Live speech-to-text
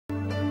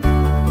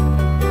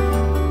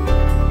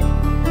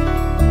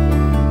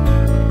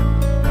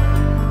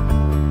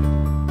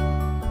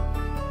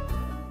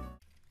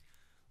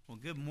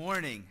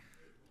morning.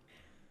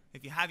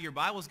 If you have your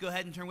Bibles, go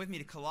ahead and turn with me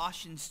to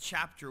Colossians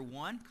chapter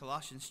 1.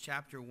 Colossians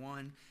chapter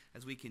 1,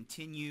 as we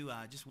continue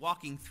just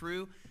walking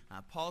through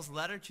Paul's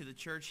letter to the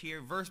church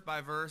here, verse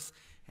by verse.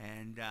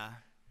 And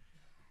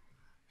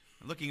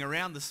looking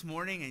around this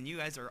morning, and you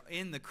guys are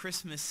in the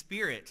Christmas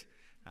spirit.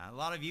 A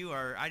lot of you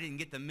are, I didn't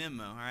get the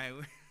memo, all right?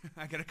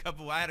 I had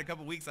a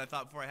couple weeks I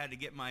thought before I had to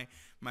get my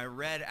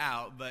red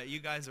out, but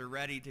you guys are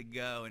ready to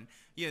go. And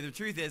the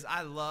truth is,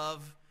 I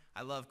love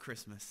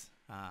Christmas.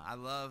 I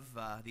love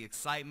the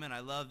excitement.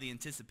 I love the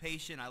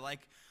anticipation. I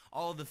like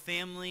all the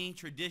family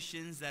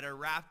traditions that are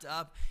wrapped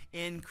up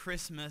in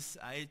Christmas.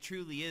 It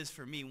truly is,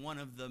 for me, one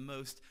of the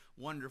most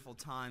wonderful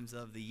times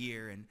of the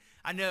year. And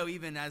I know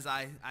even as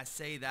I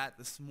say that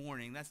this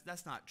morning,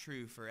 that's not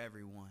true for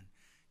everyone.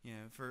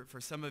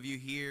 For some of you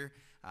here,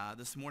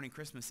 this morning,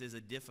 Christmas is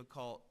a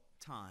difficult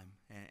time.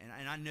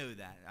 And I know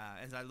that.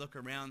 As I look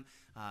around,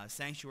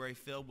 sanctuary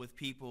filled with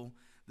people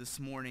this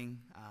morning,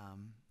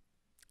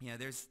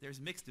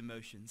 there's mixed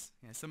emotions.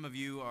 Some of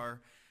you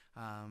are,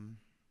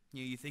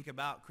 you think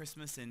about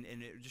Christmas and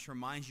it just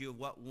reminds you of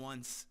what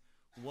once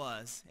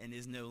was and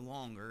is no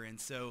longer. And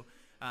so,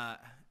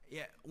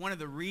 one of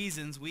the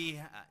reasons we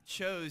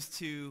chose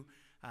to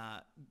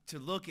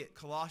look at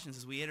Colossians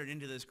as we entered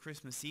into this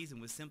Christmas season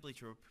was simply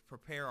to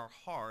prepare our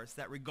hearts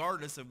that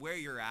regardless of where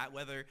you're at,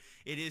 whether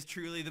it is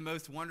truly the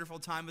most wonderful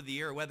time of the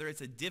year or whether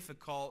it's a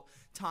difficult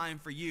time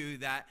for you,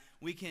 that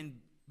we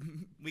can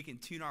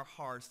tune our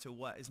hearts to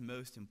what is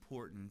most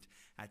important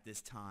at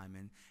this time.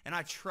 And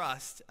I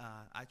trust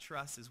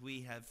as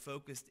we have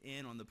focused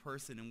in on the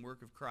person and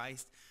work of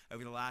Christ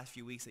over the last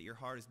few weeks that your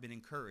heart has been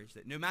encouraged,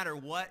 that no matter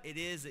what it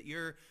is that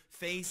you're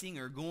facing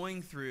or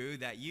going through,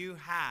 that you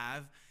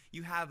have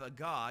a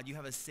God, you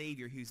have a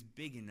Savior who's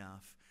big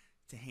enough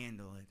to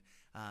handle it.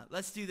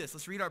 Let's do this.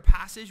 Let's read our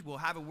passage. We'll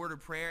have a word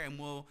of prayer, and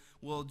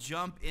we'll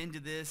jump into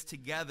this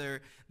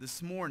together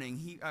this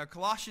morning.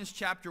 Colossians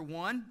chapter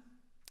 1.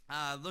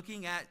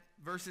 Looking at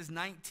verses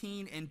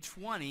 19 and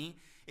 20,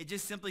 it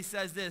just simply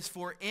says this: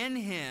 "For in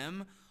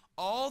him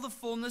all the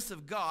fullness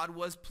of God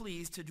was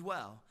pleased to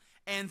dwell,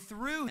 and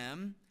through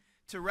him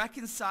to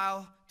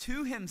reconcile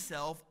to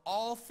himself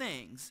all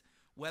things,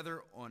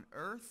 whether on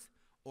earth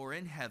or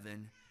in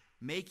heaven,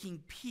 making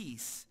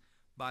peace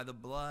by the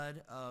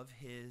blood of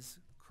his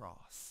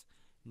cross."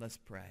 Let's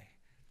pray.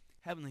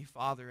 Heavenly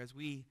Father, as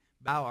we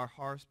bow our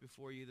hearts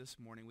before you this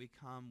morning, we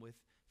come with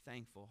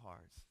thankful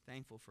hearts,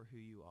 thankful for who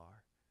you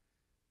are.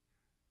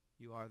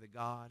 You are the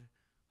God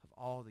of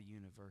all the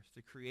universe,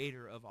 the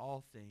creator of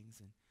all things.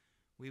 And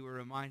we were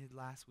reminded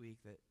last week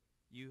that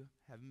you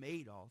have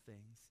made all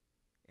things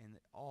and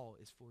that all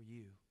is for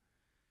you.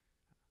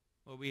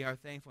 Lord, we are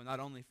thankful not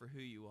only for who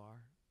you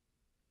are,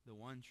 the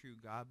one true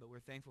God, but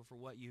we're thankful for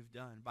what you've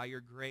done. By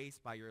your grace,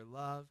 by your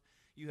love,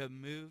 you have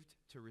moved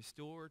to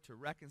restore, to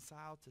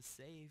reconcile, to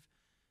save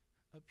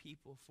a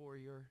people for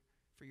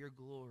your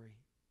glory.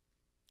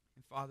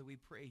 And Father, we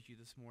praise you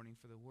this morning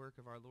for the work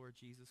of our Lord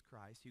Jesus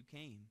Christ, who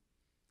came,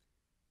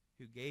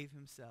 who gave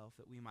himself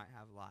that we might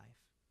have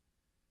life.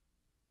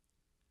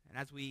 And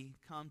as we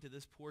come to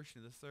this portion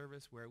of the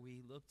service where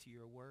we look to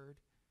your word,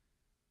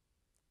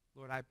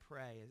 Lord, I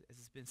pray, as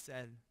it's been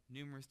said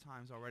numerous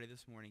times already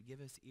this morning, give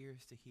us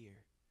ears to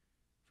hear,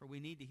 for we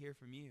need to hear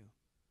from you.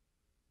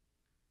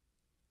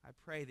 I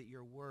pray that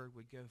your word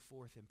would go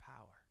forth in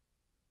power.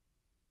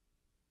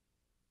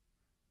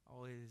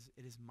 Oh,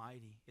 it is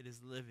mighty, it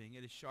is living,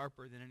 it is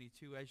sharper than any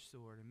two-edged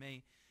sword. And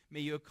may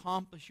you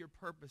accomplish your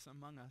purpose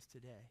among us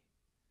today.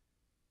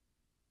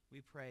 We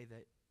pray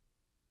that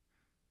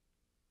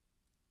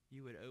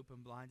you would open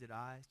blinded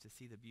eyes to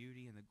see the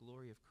beauty and the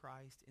glory of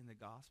Christ in the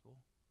gospel.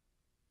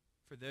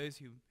 For those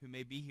who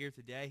may be here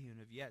today who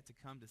have yet to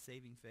come to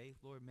saving faith,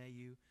 Lord, may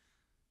you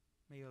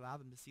allow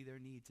them to see their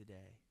need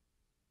today.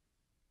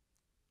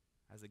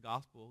 As the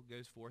gospel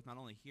goes forth, not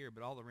only here,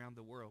 but all around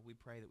the world, we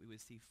pray that we would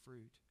see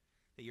fruit,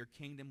 that your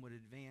kingdom would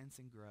advance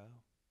and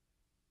grow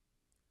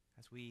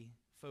as we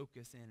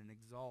focus in and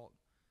exalt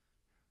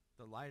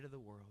the light of the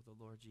world,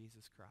 the Lord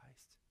Jesus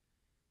Christ.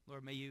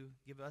 Lord, may you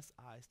give us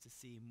eyes to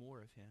see more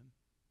of him,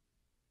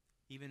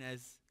 even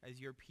as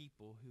your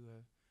people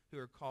who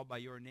are called by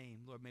your name.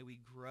 Lord, may we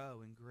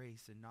grow in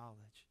grace and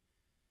knowledge.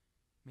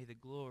 May the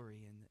glory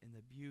and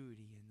the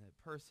beauty and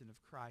the person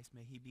of Christ,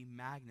 may he be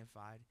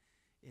magnified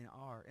in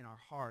our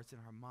hearts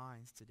and our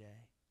minds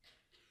today.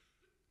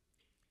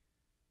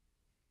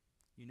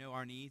 You know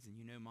our needs and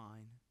you know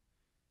mine.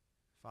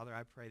 Father,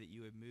 I pray that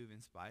you would move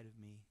in spite of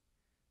me,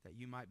 that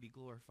you might be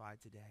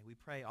glorified today. We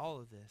pray all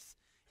of this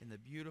in the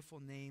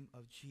beautiful name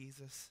of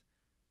Jesus,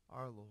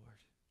 our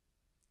Lord,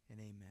 and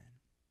amen.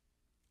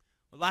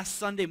 Well, last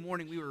Sunday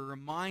morning, we were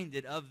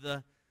reminded of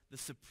the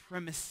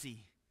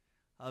supremacy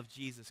of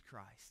Jesus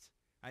Christ,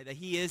 right? That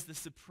he is the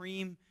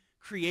supreme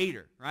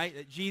creator, right?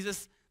 That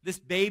Jesus, this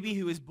baby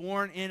who is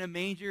born in a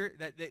manger,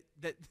 that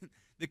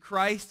the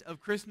Christ of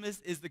Christmas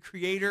is the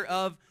creator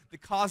of the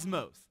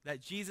cosmos,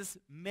 that Jesus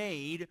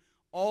made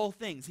all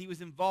things. He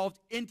was involved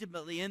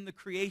intimately in the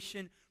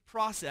creation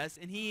process,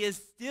 and he is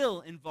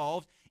still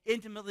involved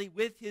intimately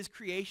with his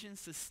creation,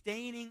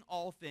 sustaining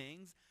all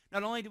things.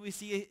 Not only do we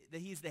see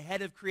that he's the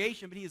head of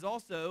creation, but he is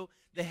also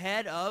the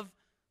head of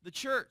the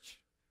church.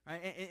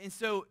 Right? And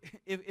so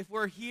if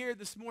we're here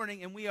this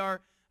morning and we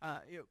are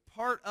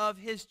part of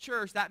his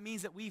church, that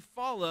means that we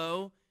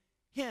follow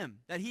him,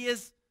 that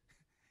he's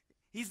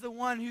the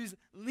one who's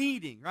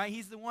leading, right?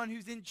 He's the one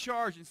who's in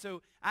charge. And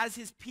so as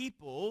his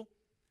people,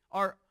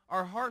 our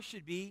heart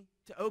should be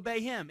to obey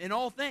him in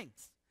all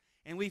things.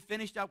 And we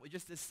finished up with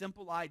just this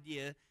simple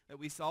idea that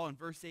we saw in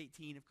verse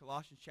 18 of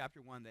Colossians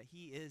chapter 1, that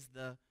he is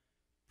the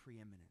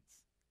preeminence.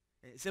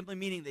 Simply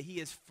meaning that he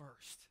is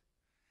first.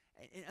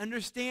 And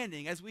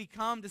understanding as we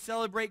come to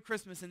celebrate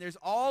Christmas and there's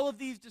all of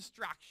these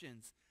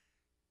distractions,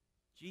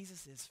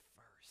 Jesus is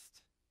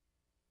first.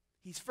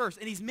 He's first,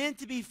 and he's meant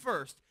to be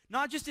first,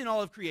 not just in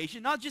all of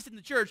creation, not just in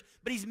the church,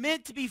 but he's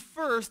meant to be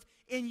first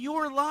in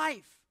your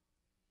life.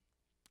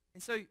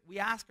 And so we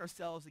ask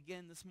ourselves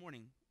again this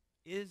morning,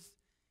 is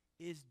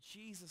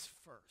Jesus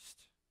first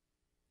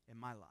in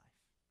my life?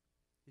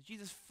 Is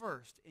Jesus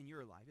first in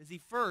your life? Is he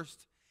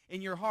first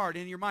in your heart,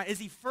 in your mind? Is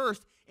he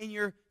first in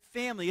your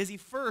family? Is he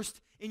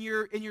first in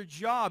your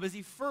job? Is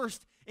he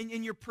first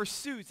in your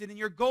pursuits and in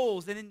your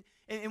goals and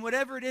in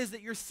whatever it is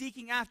that you're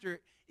seeking after?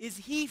 Is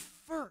he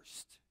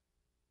first?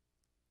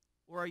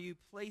 Or are you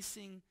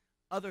placing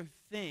other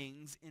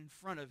things in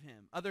front of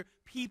him, other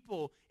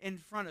people in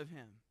front of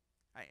him?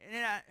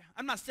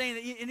 I'm not saying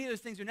that any of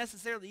those things are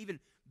necessarily even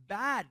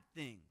bad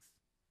things.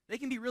 They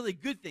can be really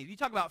good things. You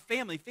talk about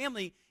family.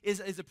 Family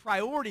is a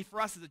priority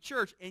for us as a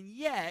church, and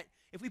yet,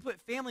 if we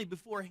put family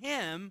before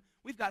him,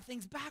 we've got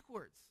things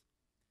backwards.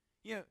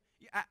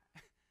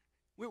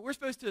 We're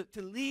supposed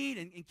to lead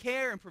and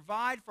care and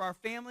provide for our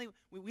family.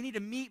 We need to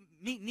meet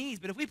needs.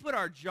 But if we put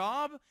our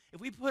job,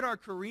 if we put our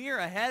career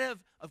ahead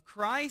of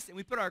Christ, and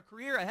we put our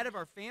career ahead of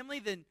our family,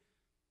 then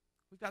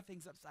we've got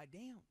things upside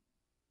down.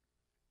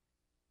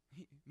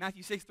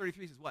 Matthew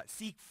 6:33 says what?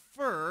 Seek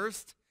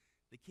first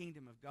the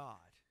kingdom of God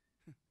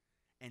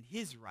and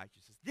his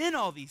righteousness. Then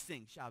all these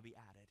things shall be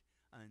added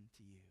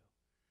unto you.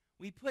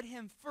 We put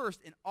him first,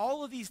 and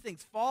all of these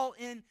things fall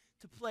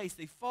into place.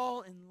 They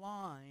fall in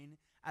line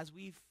as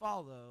we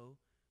follow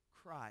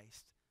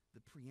Christ,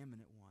 the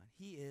preeminent one.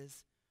 He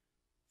is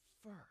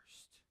first.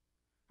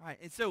 All right,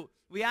 and so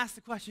we ask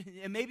the question,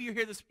 and maybe you're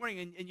here this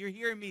morning and you're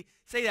hearing me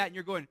say that, and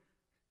you're going,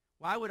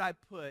 why would I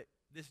put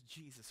this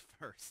Jesus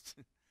first?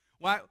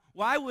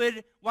 Why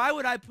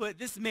would I put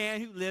this man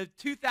who lived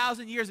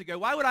 2,000 years ago,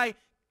 why would I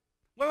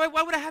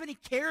have any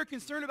care or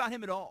concern about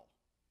him at all?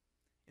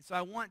 And so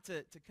I want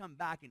to come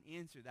back and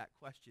answer that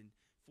question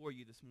for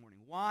you this morning.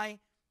 Why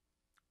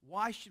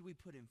should we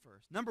put him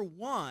first? Number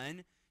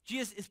one,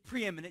 Jesus is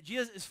preeminent.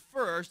 Jesus is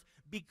first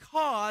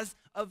because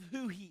of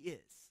who he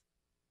is.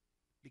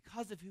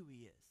 Because of who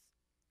he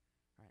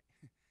is.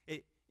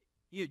 Right?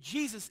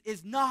 Jesus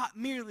is not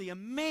merely a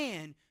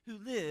man who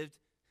lived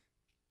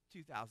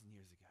 2,000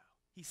 years ago.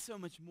 He's so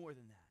much more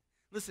than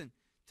that. Listen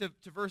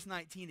to verse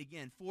 19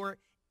 again. For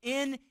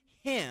in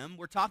him,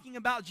 we're talking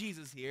about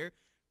Jesus here.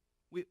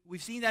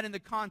 We've seen that in the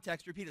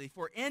context repeatedly.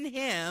 For in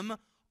him,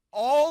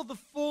 all the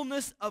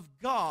fullness of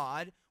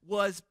God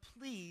was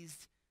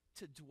pleased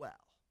to dwell.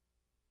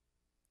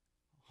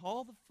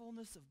 All the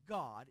fullness of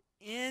God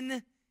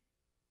in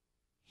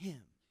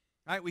him.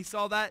 Right? We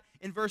saw that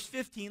in verse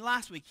 15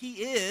 last week.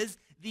 He is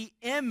the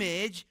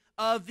image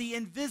of the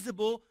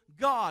invisible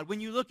God.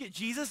 When you look at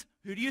Jesus,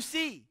 who do you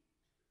see?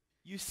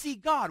 You see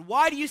God.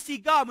 Why do you see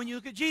God when you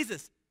look at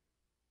Jesus?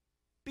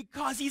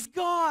 Because he's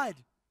God.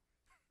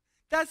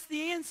 That's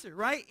the answer,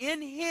 right?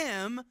 In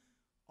him,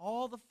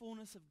 all the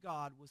fullness of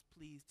God was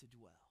pleased to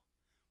dwell.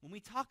 When we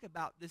talk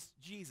about this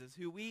Jesus,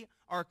 who we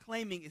are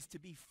claiming is to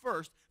be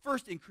first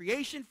in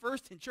creation,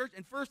 first in church,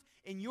 and first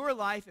in your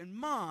life and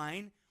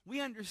mine,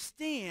 we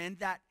understand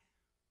that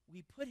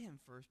we put him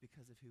first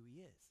because of who he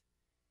is.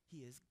 He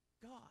is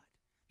God,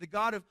 the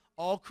God of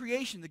all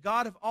creation, the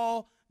God of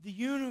all the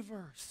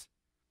universe.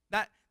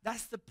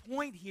 That's the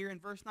point here in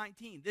verse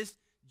 19. This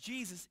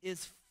Jesus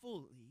is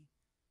fully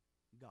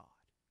God.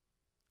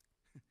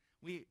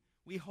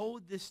 We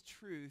hold this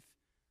truth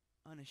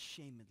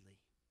unashamedly.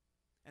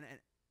 And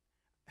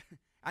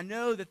I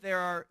know that there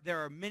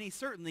are many,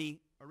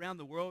 certainly around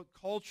the world,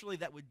 culturally,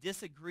 that would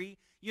disagree.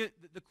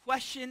 The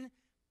question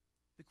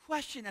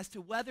as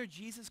to whether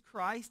Jesus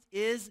Christ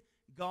is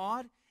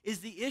God is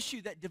the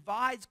issue that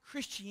divides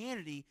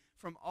Christianity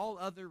from all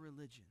other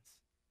religions.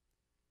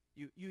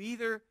 You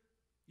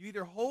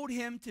either hold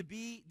him to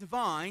be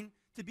divine,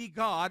 to be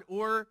God,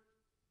 or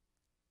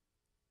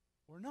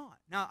not.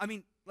 Now, I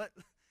mean,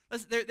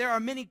 there are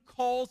many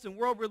cults and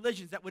world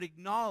religions that would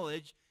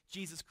acknowledge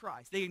Jesus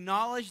Christ. They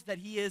acknowledge that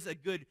he is a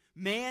good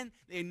man.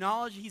 They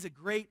acknowledge he's a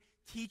great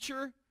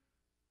teacher,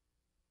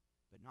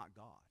 but not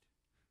God.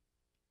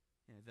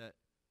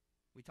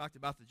 We talked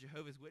about the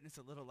Jehovah's Witness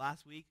a little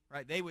last week,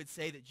 right? They would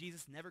say that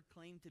Jesus never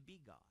claimed to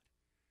be God.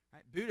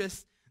 Right?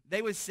 Buddhists,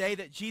 they would say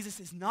that Jesus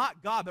is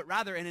not God, but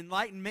rather an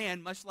enlightened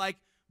man, much like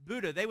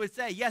Buddha. They would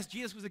say, yes,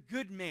 Jesus was a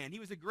good man. He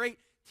was a great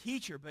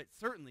teacher, but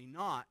certainly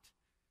not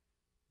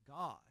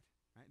God.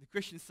 Right? The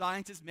Christian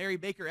scientist Mary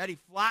Baker Eddy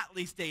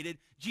flatly stated,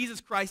 Jesus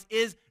Christ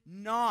is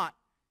not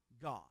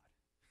God.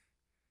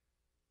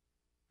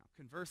 Now,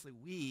 conversely,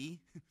 we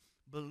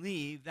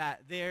believe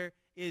that there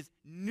is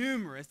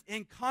numerous,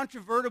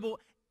 incontrovertible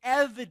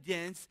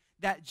evidence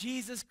that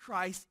Jesus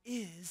Christ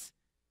is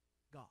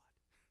God.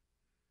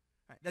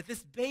 Right? That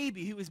this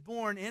baby who was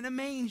born in a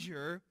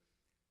manger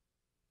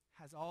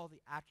has all the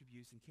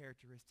attributes and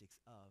characteristics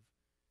of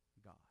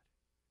God.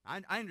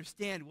 I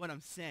understand what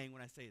I'm saying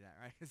when I say that,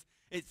 right? Because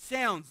it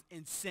sounds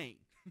insane,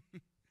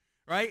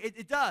 right?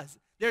 It does.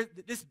 There's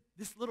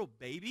this little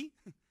baby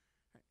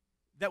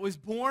that was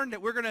born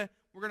that we're gonna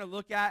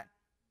look at.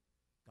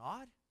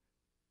 God?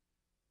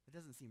 It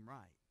doesn't seem right.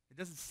 It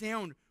doesn't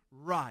sound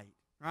right,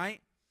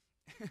 right?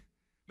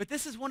 But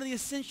this is one of the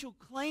essential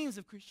claims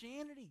of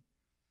Christianity.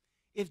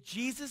 If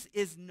Jesus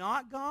is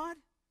not God,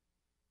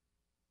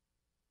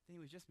 then he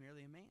was just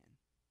merely a man.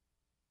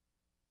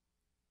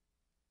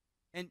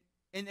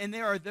 And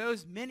there are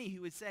those many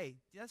who would say,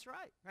 that's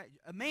right, right?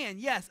 A man,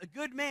 yes, a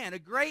good man, a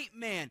great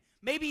man,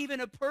 maybe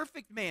even a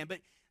perfect man. But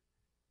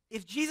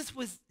if Jesus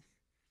was,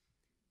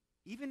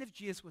 even if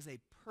Jesus was a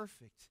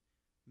perfect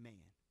man,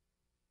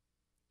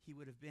 he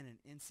would have been an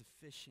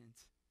insufficient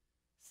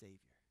Savior.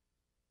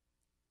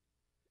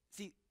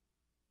 See,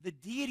 the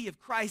deity of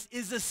Christ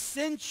is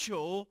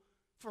essential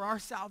for our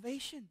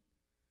salvation.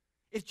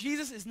 If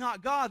Jesus is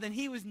not God, then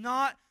he was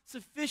not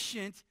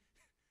sufficient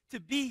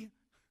to be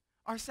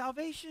our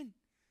salvation.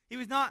 He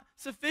was not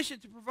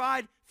sufficient to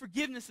provide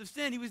forgiveness of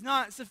sin. He was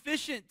not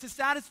sufficient to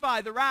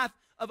satisfy the wrath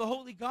of a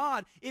holy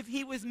God if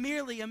he was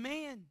merely a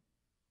man.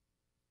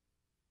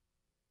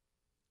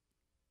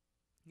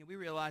 You know, we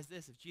realize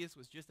this, if Jesus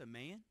was just a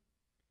man,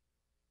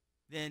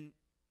 then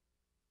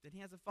he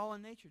has a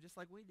fallen nature just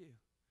like we do.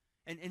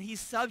 And he's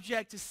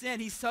subject to sin.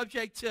 He's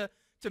subject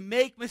to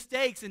make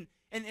mistakes. And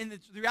the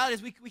reality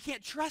is we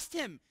can't trust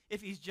him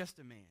if he's just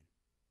a man.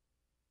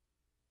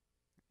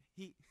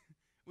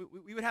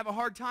 We would have a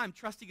hard time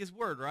trusting his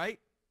word, right?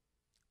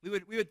 We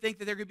would think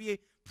that there could be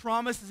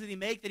promises that he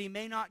make that he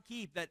may not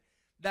keep,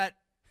 that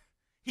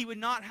he would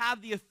not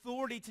have the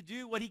authority to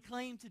do what he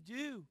claimed to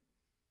do.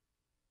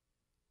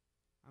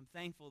 I'm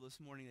thankful this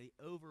morning that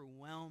the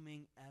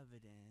overwhelming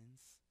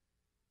evidence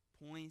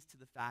points to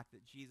the fact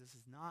that Jesus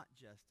is not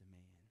just a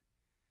man,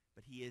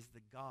 but he is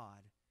the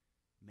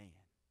God-man.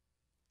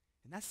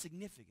 And that's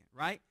significant,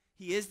 right?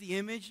 He is the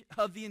image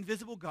of the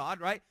invisible God,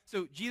 right?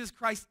 So Jesus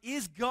Christ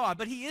is God,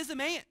 but he is a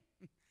man.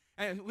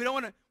 And we don't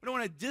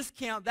want to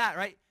discount that,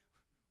 right?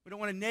 We don't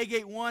want to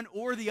negate one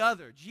or the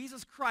other.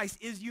 Jesus Christ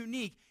is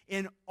unique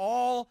in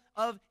all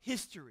of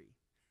history.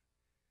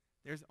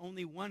 There's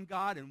only one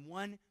God and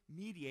one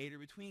mediator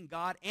between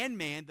God and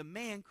man, the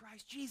man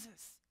Christ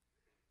Jesus.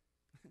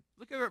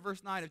 Look over at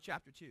verse 9 of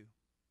chapter 2.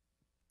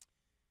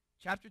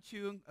 Chapter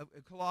 2 of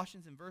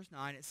Colossians in verse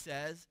 9, it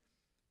says,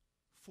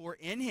 for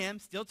in him,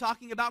 still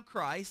talking about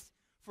Christ,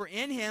 for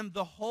in him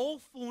the whole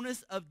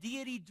fullness of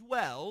deity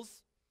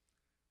dwells.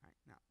 Right,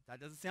 now, that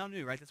doesn't sound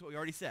new, right? That's what we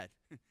already said.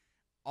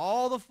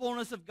 All the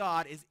fullness of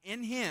God is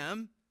in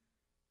him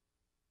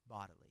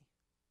bodily.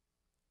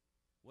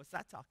 What's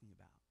that talking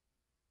about?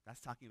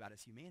 That's talking about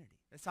his humanity.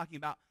 That's talking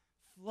about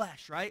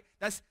flesh, right?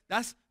 That's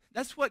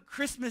what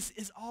Christmas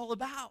is all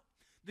about.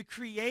 The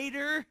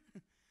Creator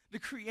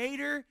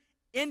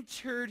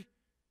entered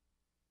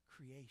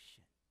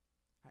creation.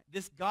 Right?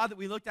 This God that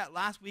we looked at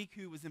last week,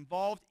 who was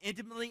involved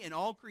intimately in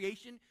all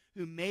creation,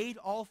 who made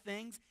all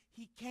things,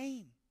 he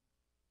came.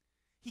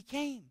 He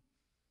came.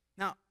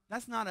 Now,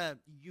 that's not a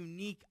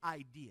unique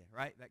idea,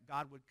 right? That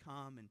God would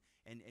come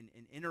and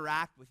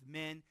interact with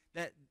men.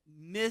 That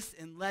myths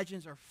and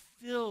legends are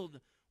filled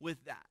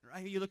with that,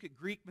 right? You look at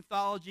Greek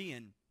mythology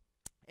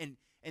and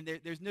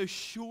there's no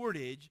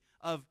shortage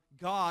of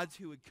gods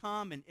who would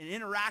come and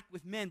interact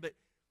with men, but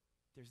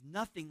there's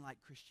nothing like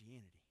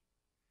Christianity.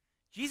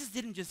 Jesus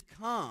didn't just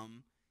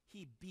come,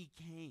 he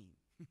became.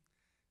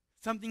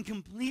 Something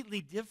completely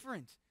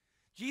different.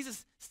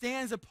 Jesus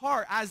stands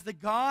apart as the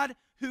God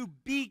who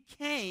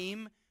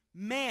became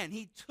man.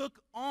 He took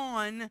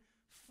on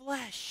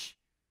flesh.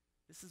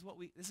 This is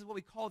what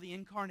we call the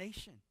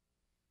incarnation.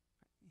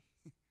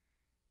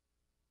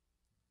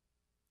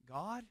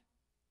 God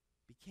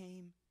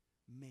became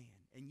man,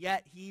 and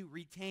yet he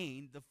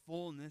retained the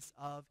fullness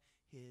of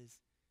his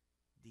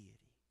deity,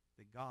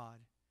 the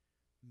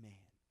God-man.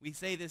 We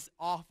say this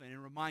often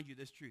and remind you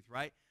this truth,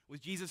 right? Was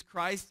Jesus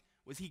Christ,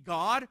 was he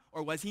God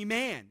or was he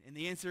man? And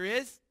the answer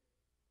is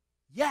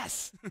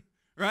yes,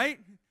 right?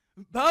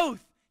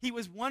 Both. He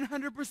was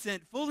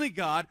 100% fully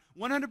God,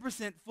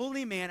 100%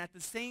 fully man at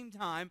the same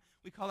time.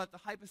 We call that the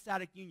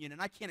hypostatic union,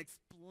 and I can't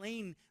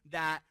explain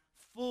that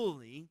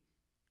fully,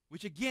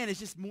 which again is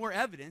just more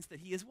evidence that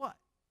he is what?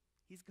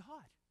 He's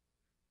God.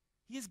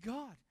 He is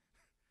God,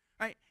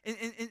 right?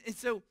 And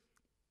so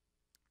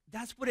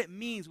that's what it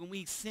means when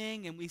we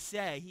sing and we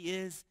say he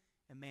is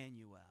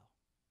Emmanuel.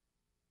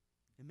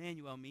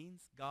 Emmanuel means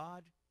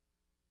God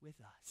with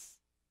us.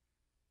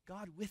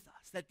 God with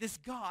us. That this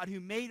God who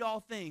made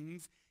all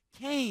things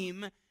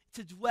came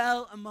to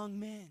dwell among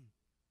men.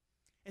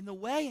 And the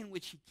way in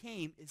which he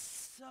came is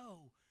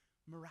so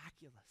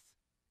miraculous.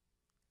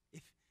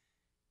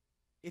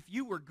 If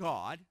you were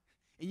God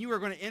and you were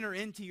going to enter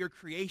into your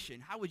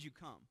creation, how would you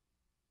come?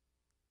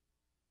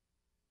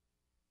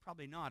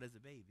 Probably not as a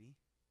baby.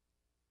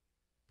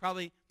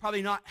 Probably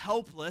not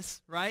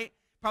helpless, right?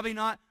 Probably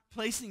not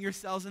placing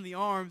yourselves in the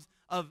arms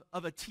of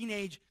a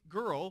teenage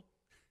girl.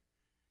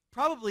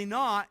 Probably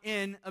not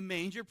in a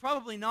manger.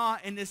 Probably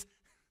not in this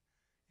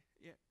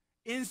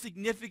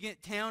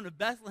insignificant town of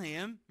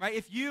Bethlehem, right?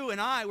 If you and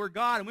I were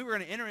God and we were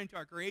going to enter into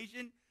our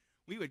creation,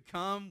 we would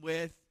come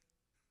with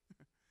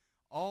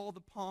all the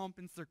pomp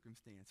and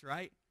circumstance,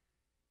 right?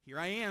 Here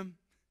I am.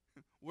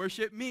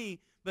 Worship me.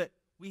 But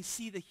we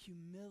see the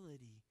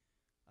humility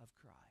of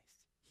Christ.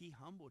 He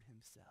humbled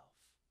himself.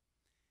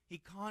 He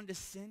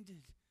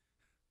condescended.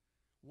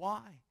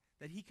 Why?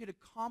 That he could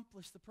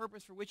accomplish the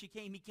purpose for which he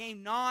came. He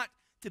came not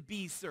to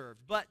be served,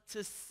 but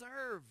to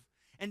serve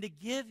and to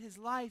give his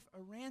life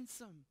a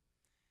ransom.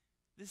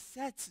 This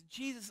sets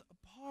Jesus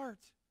apart.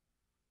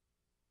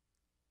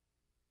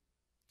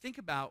 Think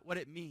about what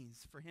it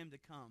means for him to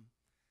come.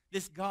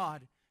 This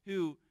God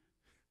who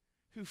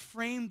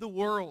framed the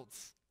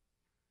worlds.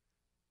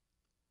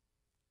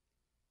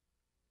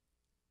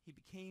 He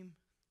became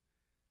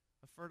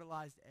a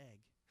fertilized egg,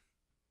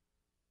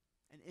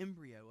 an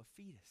embryo, a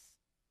fetus.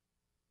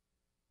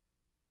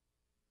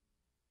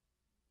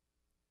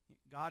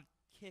 God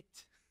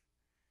kicked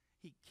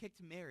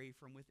Mary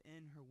from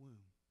within her womb.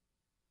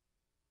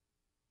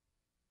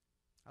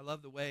 I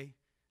love the way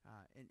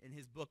in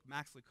his book,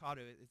 Max Lucado,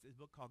 it's his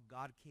book called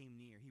God Came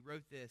Near. He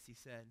wrote this. He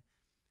said,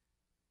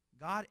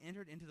 God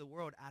entered into the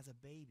world as a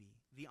baby.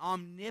 The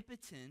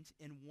omnipotent,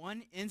 in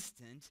one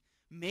instant,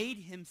 made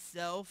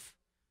himself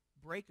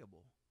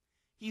breakable.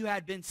 He who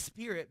had been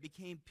spirit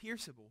became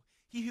pierceable.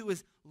 He who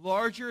was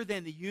larger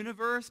than the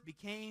universe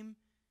became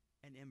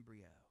an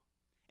embryo.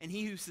 And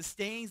he who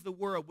sustains the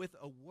world with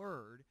a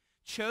word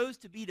chose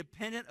to be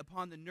dependent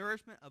upon the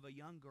nourishment of a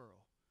young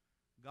girl.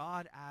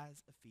 God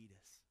as a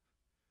fetus.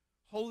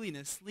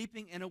 Holiness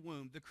sleeping in a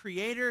womb. The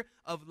creator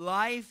of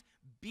life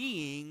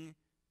being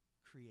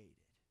created.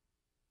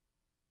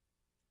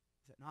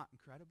 Is that not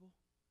incredible?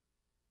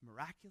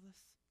 Miraculous?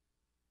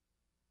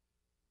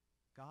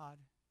 God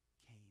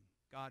came.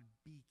 God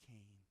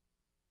became.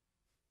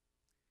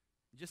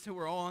 Just so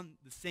we're all on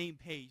the same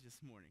page this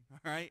morning, all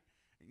right?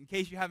 In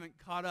case you haven't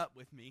caught up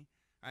with me,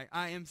 right,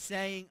 I am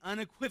saying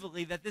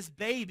unequivocally that this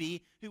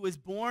baby who was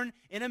born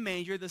in a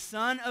manger, the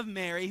son of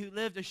Mary, who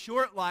lived a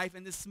short life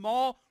in this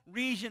small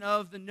region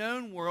of the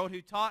known world,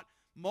 who taught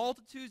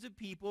multitudes of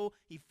people,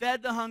 he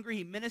fed the hungry,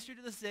 he ministered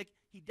to the sick,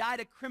 he died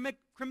a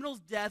criminal's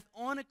death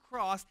on a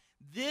cross.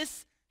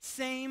 This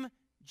same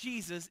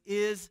Jesus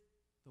is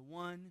the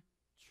one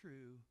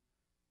true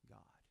God.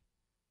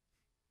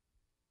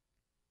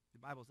 The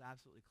Bible is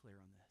absolutely clear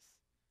on this.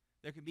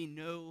 There can be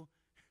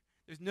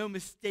there's no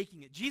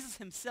mistaking it. Jesus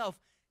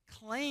himself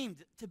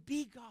claimed to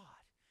be God.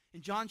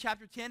 In John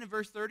chapter 10 and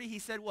verse 30, he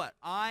said what?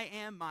 I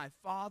and my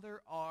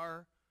Father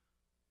are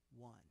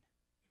one.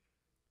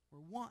 We're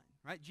one,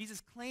 right?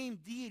 Jesus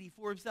claimed deity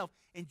for himself.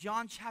 In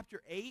John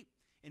chapter 8,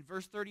 in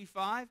verse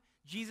 35,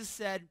 Jesus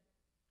said,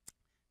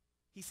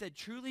 he said,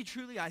 truly,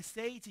 truly, I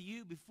say to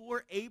you,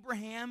 before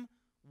Abraham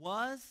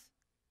was,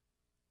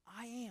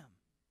 I am.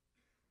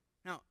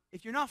 Now,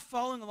 if you're not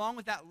following along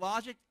with that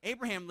logic,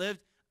 Abraham lived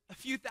a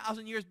few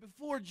thousand years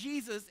before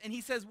Jesus, and he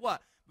says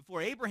what?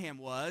 Before Abraham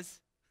was,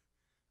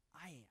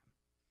 I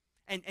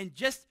am. And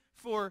just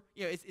for,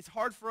 it's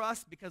hard for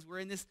us because we're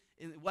in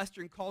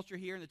Western culture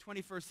here in the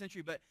 21st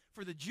century, but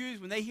for the Jews,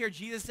 when they hear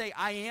Jesus say,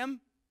 I am,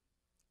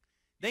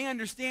 they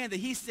understand that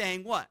he's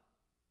saying what?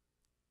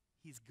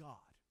 He's God,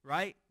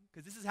 right?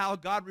 Because this is how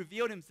God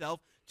revealed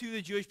himself to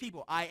the Jewish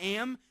people. I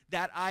am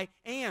that I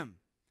am.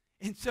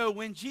 And so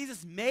when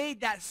Jesus made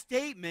that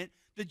statement,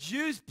 the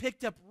Jews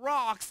picked up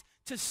rocks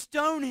to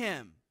stone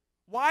him.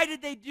 Why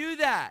did they do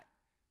that?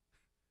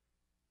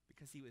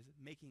 Because he was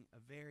making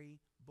a very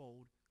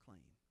bold claim.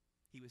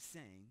 He was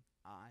saying,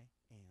 I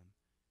am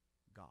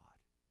God.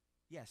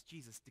 Yes,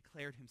 Jesus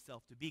declared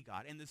himself to be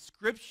God. And the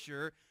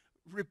scripture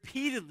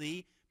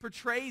repeatedly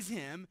portrays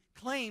him,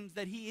 claims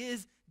that he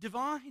is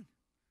divine.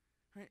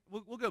 Right?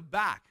 We'll go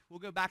back. We'll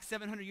go back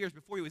 700 years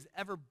before he was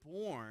ever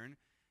born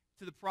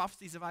to the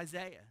prophecies of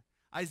Isaiah.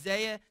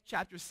 Isaiah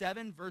chapter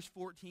 7, verse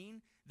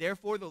 14.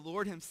 Therefore the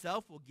Lord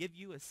himself will give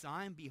you a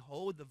sign.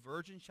 Behold, the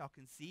virgin shall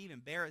conceive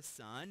and bear a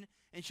son,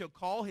 and shall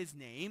call his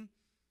name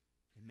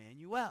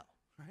Emmanuel.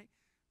 Right?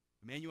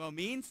 Emmanuel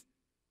means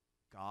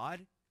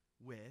God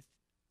with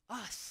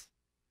us.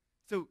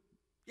 So,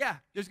 yeah,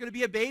 there's going to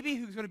be a baby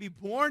who's going to be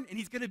born, and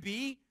he's going to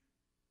be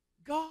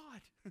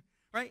God.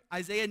 Right?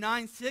 Isaiah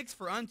 9:6,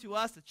 for unto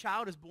us a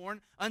child is born,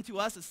 unto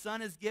us a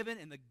son is given,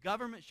 and the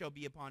government shall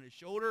be upon his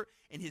shoulder,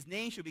 and his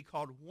name shall be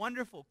called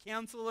Wonderful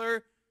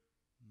Counselor,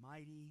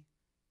 Mighty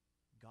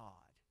God,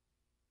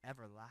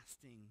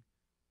 Everlasting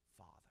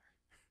Father,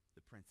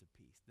 the Prince of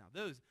Peace. Now,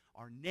 those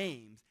are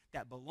names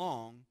that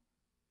belong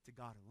to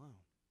God alone.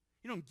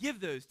 You don't give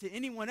those to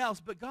anyone else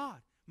but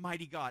God.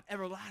 Mighty God,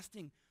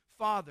 Everlasting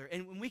Father.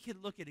 And when we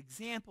could look at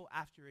example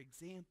after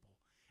example.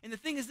 And the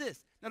thing is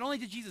this, not only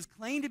did Jesus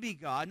claim to be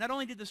God, not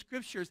only did the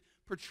scriptures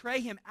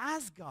portray him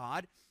as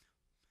God,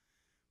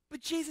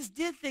 but Jesus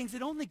did things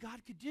that only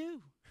God could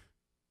do.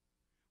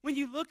 When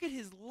you look at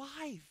his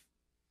life,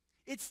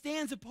 it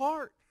stands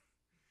apart.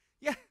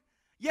 Yeah,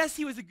 yes,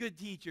 he was a good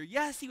teacher.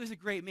 Yes, he was a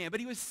great man, but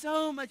he was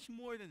so much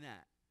more than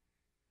that.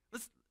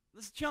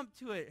 Let's jump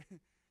to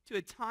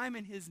a time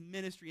in his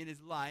ministry, in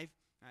his life.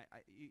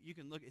 You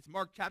can look, it's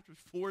Mark chapters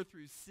 4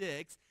 through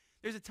 6.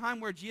 There's a time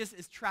where Jesus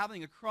is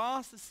traveling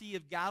across the Sea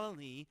of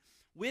Galilee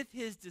with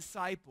his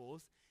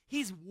disciples.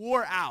 He's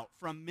wore out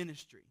from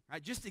ministry,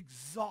 right? Just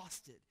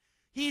exhausted.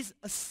 He's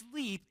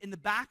asleep in the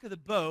back of the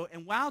boat,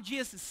 and while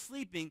Jesus is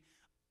sleeping,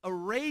 a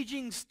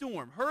raging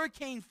storm,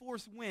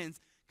 hurricane-force winds,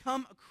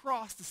 come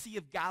across the Sea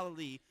of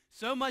Galilee,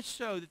 so much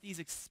so that these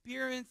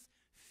experienced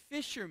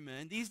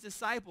fishermen, these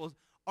disciples,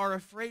 are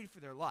afraid for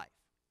their life.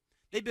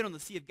 They've been on the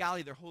Sea of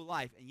Galilee their whole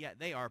life, and yet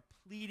they are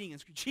pleading and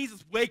screaming,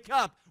 Jesus, wake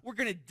up, we're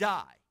going to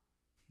die.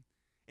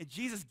 And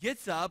Jesus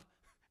gets up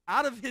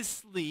out of his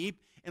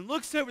sleep and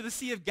looks over the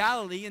Sea of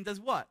Galilee and does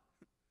what?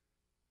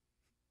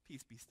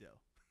 Peace be still.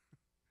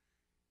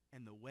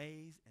 And the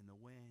waves and the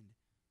wind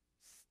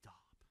stop.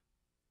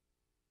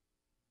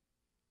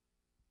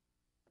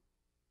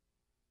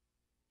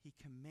 He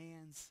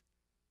commands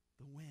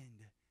the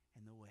wind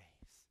and the waves.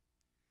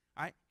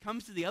 All right,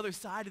 comes to the other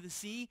side of the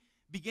sea,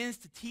 begins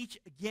to teach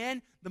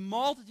again. The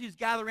multitudes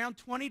gather around,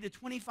 20 to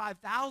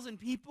 25,000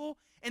 people,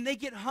 and they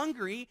get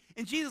hungry.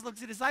 And Jesus looks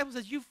at the disciples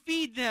and says, you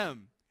feed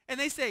them. And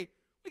they say,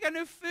 we got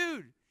no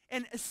food.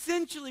 And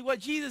essentially what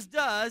Jesus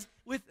does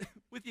with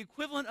the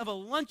equivalent of a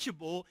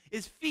Lunchable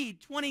is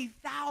feed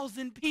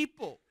 20,000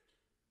 people.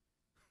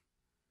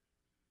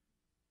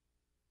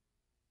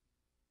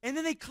 And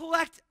then they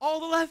collect all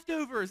the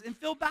leftovers and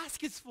fill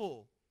baskets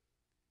full.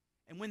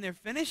 And when they're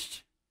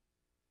finished,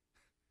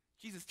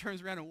 Jesus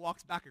turns around and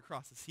walks back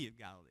across the Sea of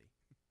Galilee.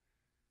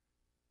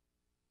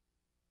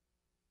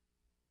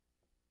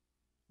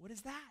 What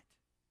is that?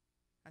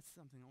 That's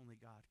something only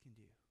God can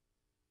do.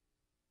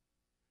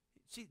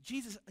 See,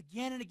 Jesus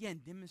again and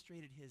again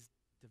demonstrated his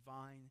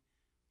divine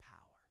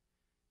power.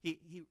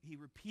 He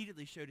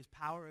repeatedly showed his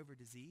power over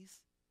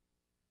disease,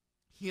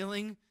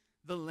 healing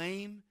the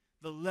lame,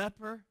 the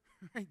leper.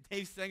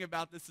 Dave sang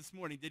about this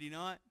morning, did he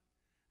not?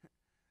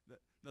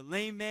 The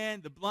lame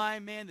man, the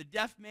blind man, the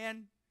deaf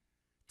man,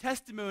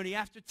 testimony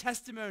after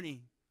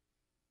testimony.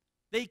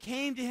 They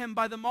came to him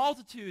by the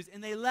multitudes,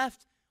 and they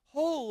left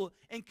whole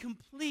and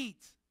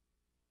complete.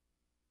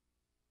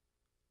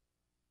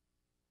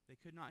 They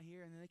could not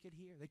hear, and they could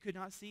hear. They could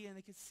not see, and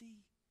they could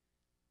see.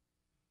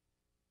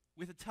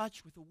 With a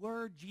touch, with a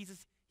word,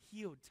 Jesus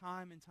healed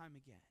time and time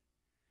again.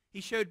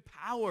 He showed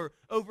power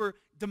over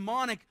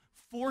demonic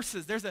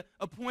forces. There's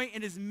a point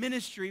in his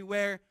ministry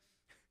where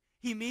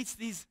he meets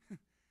these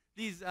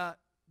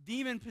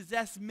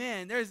demon-possessed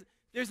men.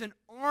 There's an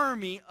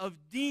army of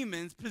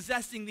demons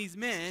possessing these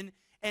men,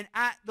 and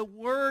at the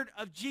word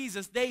of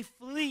Jesus, they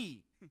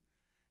flee.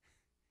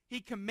 He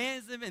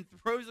commands them and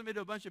throws them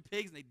into a bunch of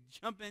pigs, and they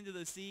jump into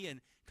the sea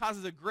and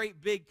causes a great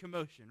big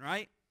commotion,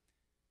 right?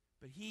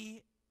 But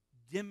he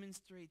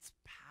demonstrates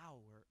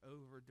power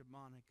over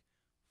demonic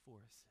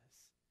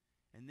forces.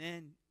 And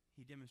then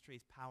he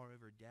demonstrates power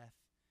over death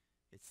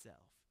itself.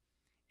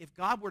 If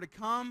God were to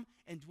come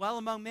and dwell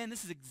among men,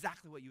 this is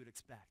exactly what you would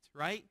expect,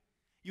 right?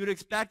 You would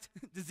expect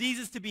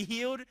diseases to be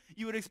healed.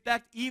 You would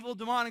expect evil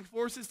demonic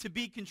forces to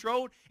be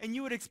controlled. And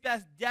you would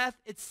expect death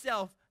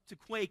itself to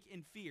quake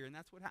in fear. And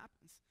that's what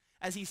happens.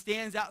 As he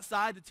stands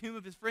outside the tomb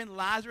of his friend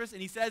Lazarus,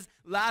 and he says,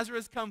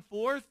 Lazarus, come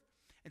forth.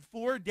 And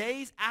 4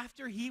 days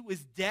after he was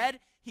dead,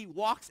 he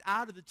walks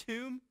out of the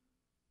tomb.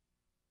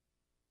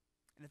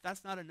 And if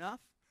that's not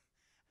enough,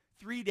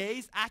 3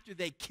 days after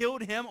they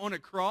killed him on a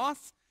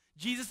cross,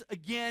 Jesus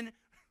again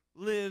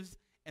lives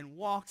and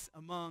walks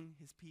among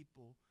his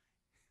people.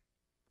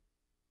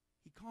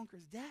 He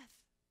conquers death.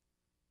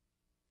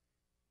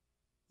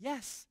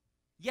 Yes,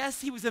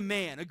 he was a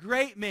man, a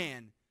great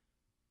man,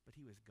 but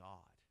he was God.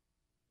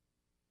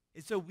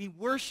 And so we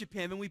worship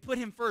him and we put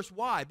him first.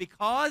 Why?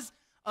 Because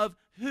of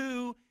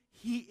who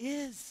he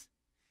is.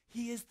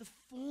 He is the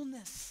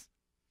fullness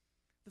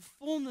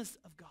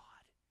of God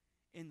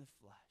in the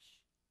flesh.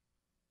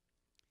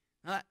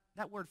 Now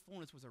that word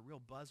fullness was a real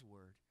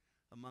buzzword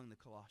among the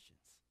Colossians.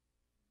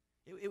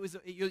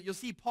 You'll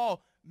see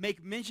Paul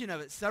make mention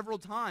of it several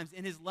times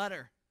in his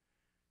letter.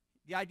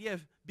 The idea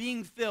of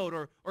being filled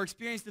or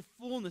experience the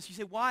fullness. You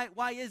say,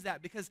 why is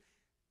that? Because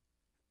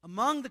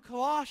among the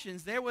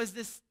Colossians, there was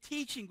this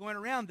teaching going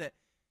around that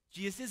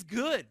Jesus is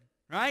good,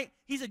 right?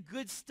 He's a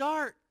good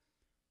start,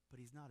 but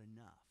he's not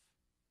enough.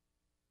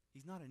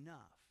 He's not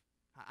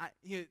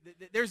enough.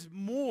 There's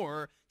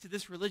more to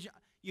this religion.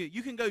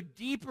 You can go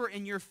deeper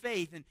in your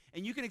faith,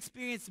 and you can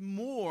experience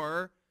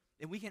more,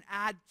 and we can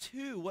add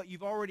to what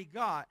you've already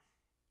got.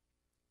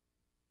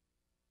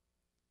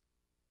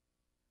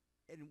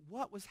 And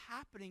what was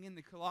happening in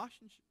the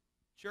Colossian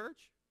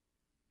church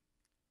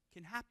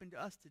can happen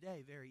to us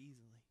today very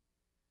easily.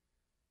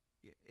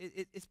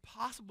 It's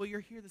possible you're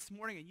here this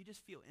morning and you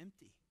just feel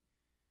empty.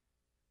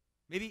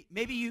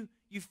 Maybe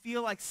you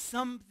feel like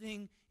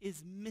something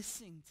is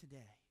missing today.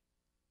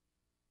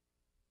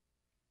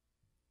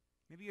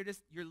 Maybe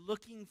you're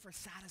looking for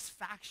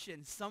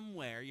satisfaction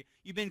somewhere.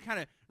 You've been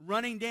kind of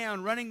running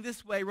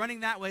this way,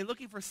 running that way,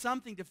 looking for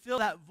something to fill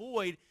that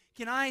void.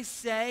 Can I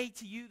say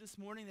to you this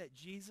morning that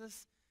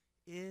Jesus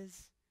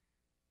is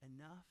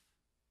enough?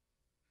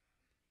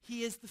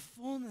 He is the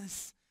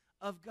fullness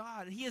of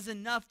God. He is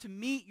enough to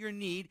meet your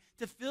need,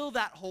 to fill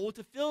that hole,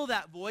 to fill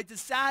that void, to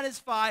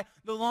satisfy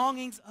the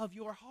longings of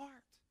your heart.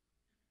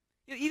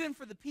 Even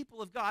for the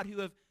people of God who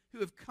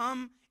have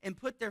come and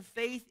put their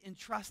faith and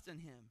trust in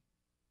him.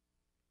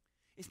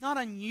 It's not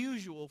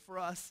unusual for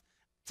us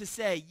to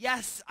say,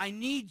 yes, I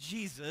need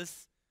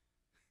Jesus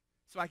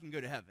so I can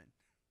go to heaven.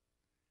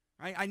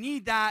 Right? I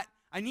need that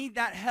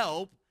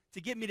help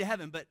to get me to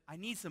heaven, but I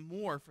need some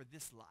more for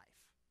this life.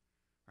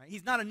 Right?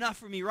 He's not enough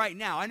for me right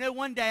now. I know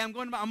one day I'm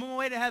on my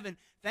way to heaven.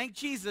 Thank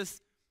Jesus.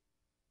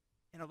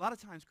 And a lot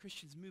of times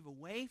Christians move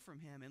away from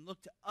him and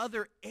look to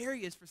other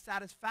areas for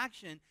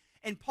satisfaction.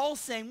 And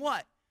Paul's saying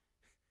what?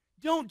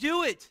 Don't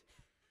do it.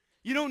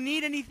 You don't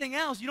need anything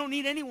else. You don't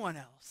need anyone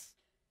else.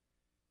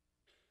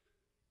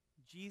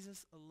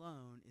 Jesus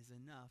alone is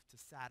enough to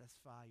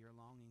satisfy your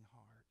longing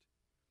heart,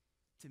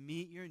 to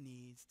meet your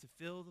needs, to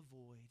fill the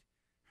void.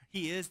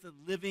 He is the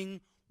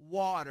living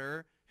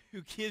water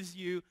who gives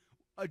you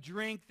a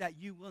drink that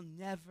you will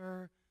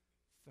never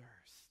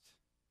thirst.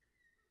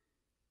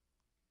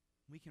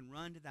 We can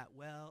run to that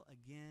well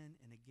again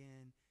and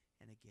again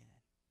and again.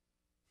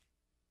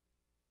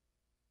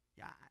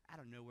 Yeah, I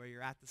don't know where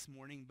you're at this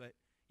morning, but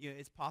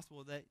it's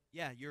possible that,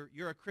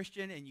 you're a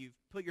Christian and you've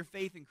put your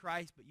faith in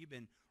Christ, but you've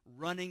been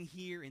running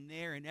here and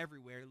there and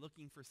everywhere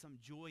looking for some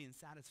joy and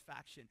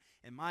satisfaction.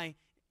 And my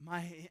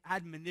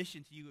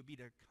admonition to you would be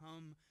to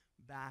come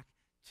back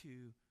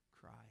to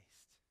Christ.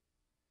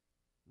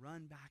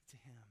 Run back to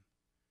him.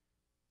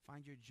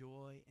 Find your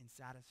joy and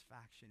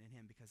satisfaction in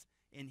him, because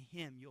in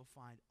him you'll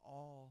find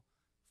all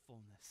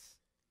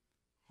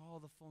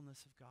the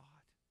fullness of God.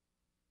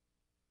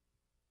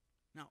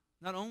 Now,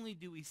 not only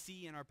do we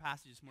see in our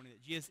passage this morning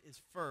that Jesus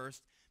is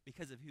first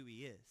because of who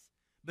he is,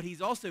 but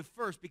he's also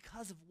first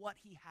because of what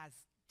he has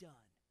done,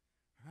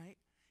 right?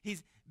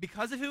 He's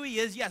because of who he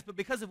is, yes, but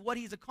because of what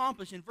he's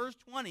accomplished in verse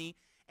 20,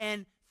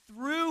 and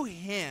through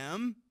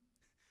him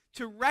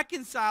to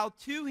reconcile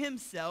to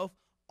himself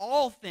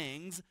all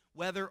things,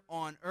 whether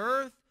on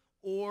earth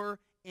or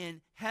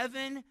in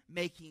heaven,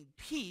 making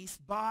peace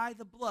by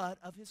the blood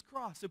of his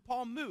cross. So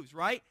Paul moves,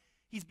 right?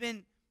 He's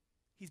been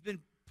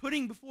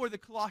putting before the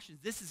Colossians,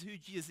 this is who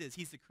Jesus is.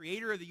 He's the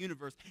creator of the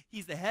universe.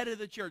 He's the head of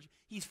the church.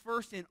 He's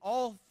first in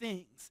all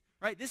things,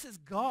 right? This is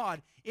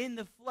God in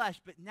the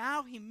flesh, but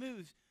now he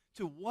moves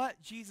to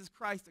what Jesus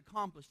Christ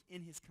accomplished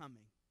in his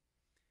coming.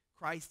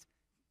 Christ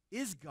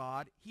is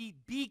God. He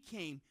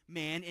became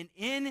man, and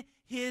in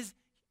his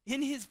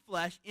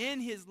flesh, in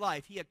his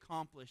life, he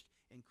accomplished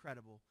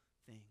incredible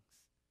things,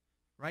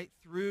 right?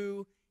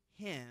 Through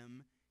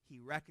him, he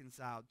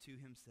reconciled to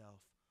himself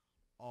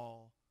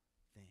all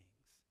things.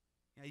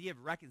 The idea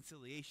of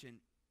reconciliation,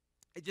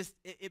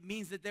 it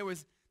means that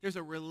there's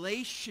a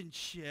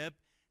relationship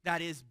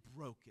that is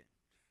broken,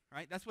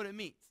 right? That's what it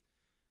means.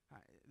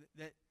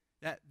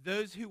 That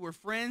those who were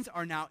friends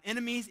are now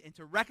enemies, and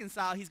to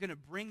reconcile, he's going to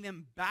bring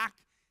them back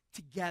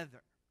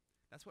together.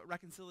 That's what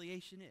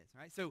reconciliation is,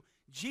 right? So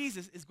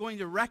Jesus is going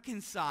to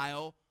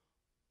reconcile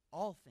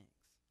all things.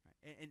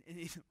 Right? And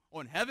he's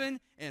on heaven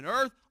and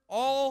earth,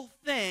 all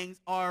things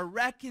are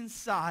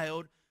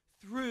reconciled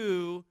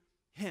through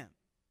him.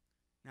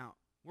 Now,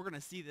 we're going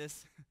to see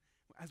this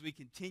as we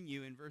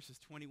continue in verses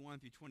 21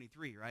 through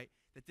 23, right?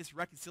 That this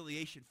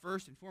reconciliation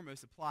first and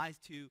foremost applies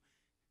to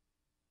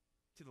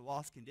the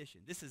lost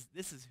condition. This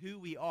is who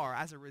we are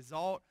as a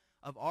result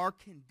of our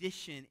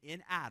condition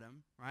in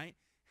Adam, right?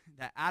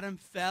 That Adam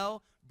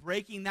fell,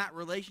 breaking that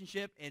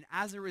relationship, and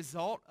as a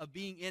result of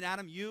being in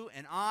Adam, you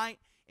and I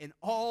and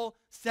all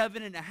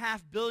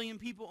 7.5 billion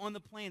people on the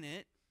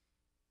planet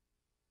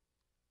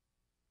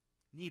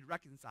need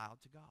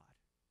reconciled to God.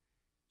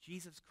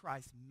 Jesus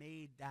Christ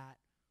made that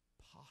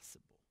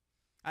possible.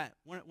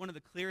 One of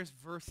the clearest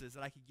verses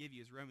that I could give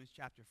you is Romans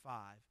chapter 5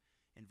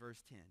 and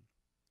verse 10.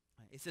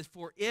 It says,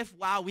 for if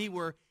while we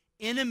were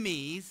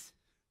enemies,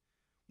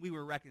 we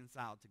were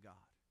reconciled to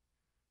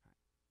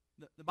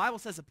God. The Bible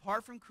says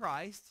apart from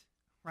Christ,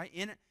 right,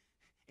 in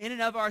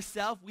and of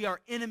ourselves, we are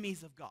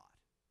enemies of God.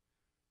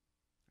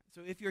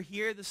 So if you're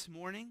here this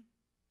morning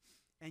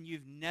and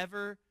you've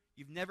never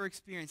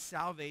experienced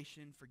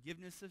salvation,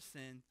 forgiveness of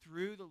sin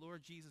through the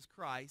Lord Jesus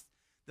Christ,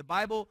 the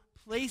Bible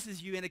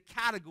places you in a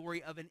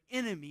category of an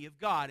enemy of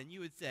God. And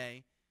you would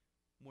say,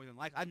 more than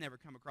likely, I've never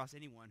come across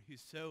anyone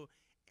who's so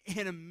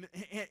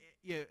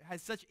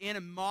has such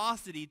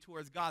animosity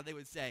towards God, they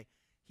would say,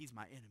 he's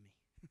my enemy.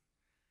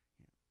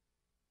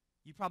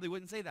 You probably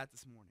wouldn't say that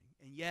this morning.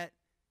 And yet,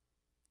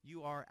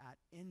 you are at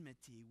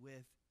enmity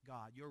with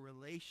God. Your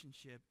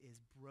relationship is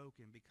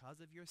broken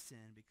because of your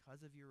sin,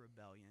 because of your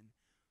rebellion.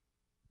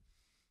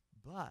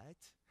 But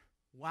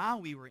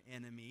while we were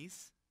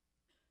enemies,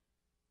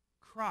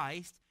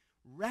 Christ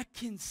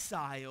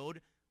reconciled.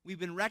 We've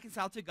been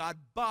reconciled to God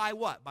by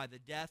what? By the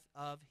death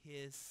of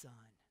his Son.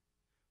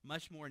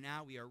 Much more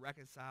now we are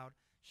reconciled,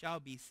 shall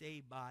be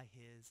saved by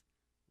his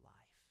life.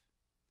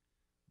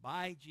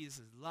 By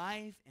Jesus'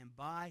 life and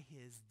by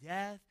his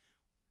death,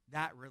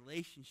 that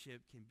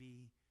relationship can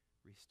be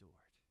restored.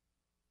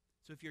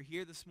 So if you're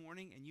here this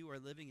morning and you are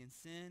living in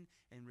sin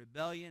and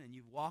rebellion and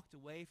you've walked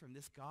away from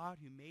this God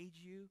who made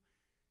you,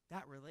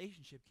 that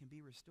relationship can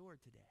be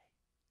restored today.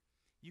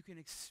 You can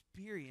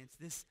experience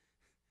this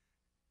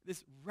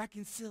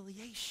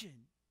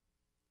reconciliation.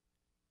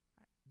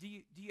 Do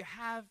you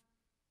have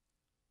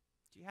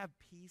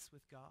peace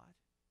with God?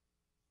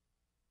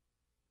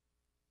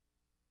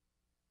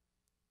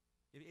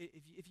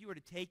 If you were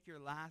to take your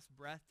last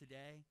breath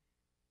today,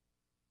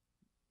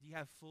 do you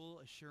have full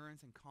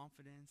assurance and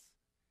confidence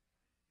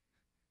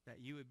that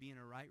you would be in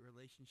a right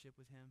relationship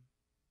with him?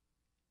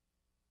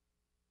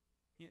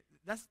 You know,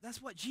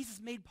 that's what Jesus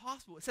made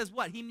possible. It says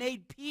what? He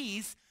made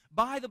peace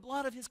by the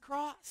blood of his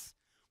cross.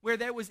 Where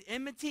there was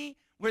enmity,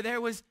 where there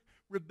was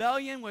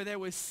rebellion, where there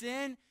was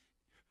sin,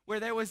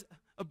 where there was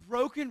a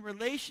broken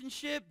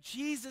relationship,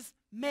 Jesus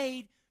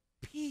made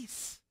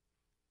peace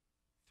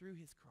through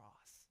his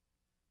cross,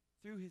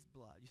 through his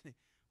blood. You think,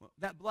 well,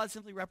 that blood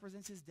simply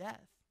represents his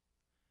death.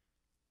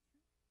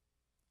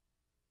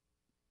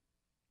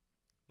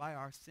 By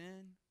our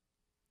sin,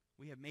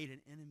 we have made an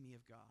enemy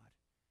of God.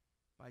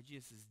 By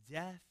Jesus'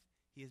 death,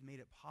 he has made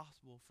it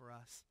possible for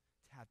us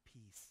to have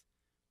peace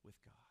with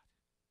God.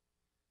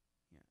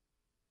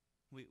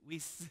 We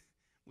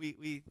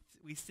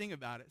sing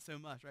about it so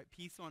much, right?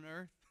 Peace on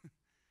earth,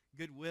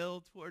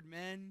 goodwill toward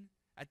men.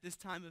 At this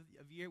time of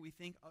year, we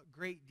think a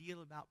great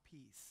deal about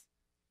peace.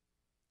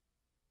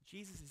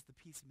 Jesus is the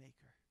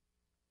peacemaker.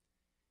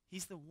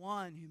 He's the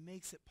one who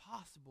makes it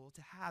possible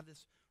to have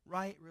this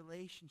right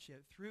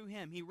relationship. Through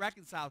him, he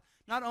reconciles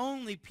not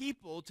only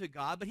people to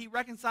God, but he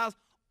reconciles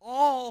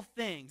all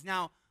things.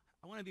 Now,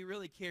 I want to be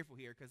really careful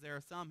here because there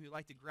are some who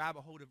like to grab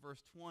a hold of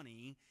verse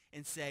 20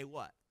 and say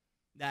what?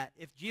 That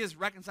if Jesus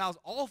reconciles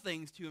all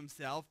things to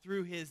himself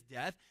through his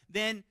death,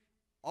 then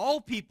all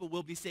people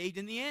will be saved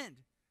in the end,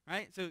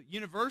 right? So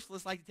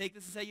universalists like to take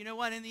this and say, you know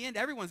what, in the end,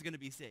 everyone's going to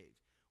be saved.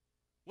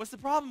 What's the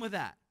problem with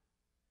that?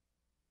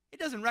 It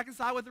doesn't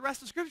reconcile with the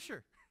rest of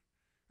Scripture,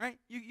 right?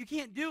 You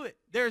can't do it.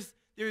 There's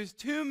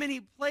too many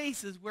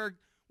places where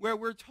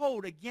we're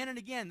told again and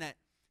again that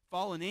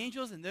fallen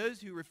angels and those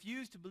who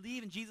refuse to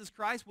believe in Jesus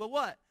Christ will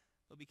what?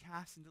 They'll be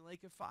cast into the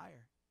lake of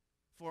fire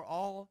for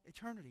all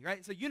eternity,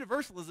 right? So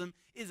universalism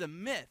is a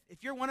myth.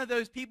 If you're one of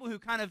those people who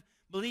kind of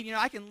believe, you know,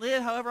 I can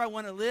live however I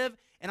want to live,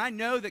 and I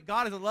know that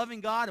God is a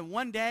loving God, and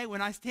one day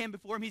when I stand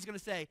before him, he's going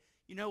to say,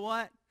 you know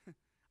what?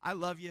 I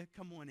love you.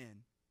 Come on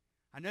in.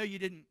 I know you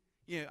didn't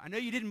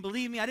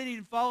believe me. I didn't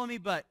even follow me,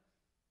 but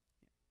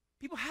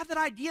people have that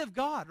idea of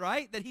God,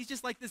 right? That he's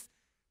just like this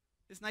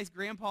nice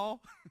grandpa,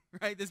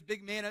 right? This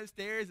big man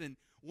upstairs, and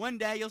one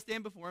day you'll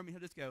stand before him, and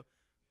he'll just go,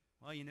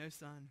 well, you know,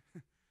 son,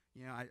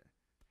 you know, I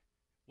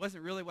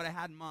wasn't really what I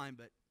had in mind,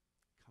 but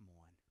come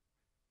on.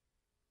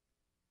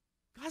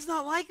 God's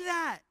not like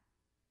that.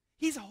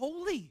 He's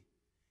holy.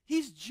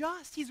 He's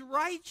just. He's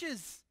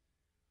righteous.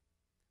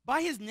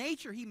 By his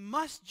nature, he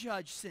must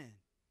judge sin.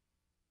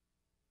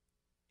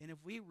 And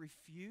if we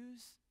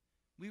refuse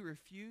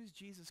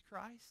Jesus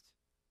Christ,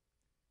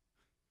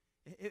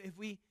 if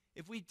we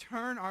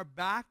turn our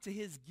back to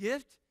his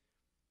gift,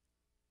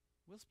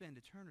 we'll spend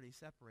eternity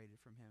separated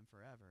from him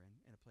forever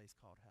in a place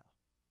called hell.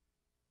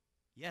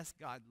 Yes,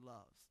 God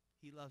loves.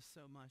 He loves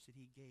so much that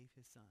he gave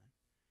his son.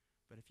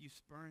 But if you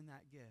spurn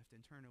that gift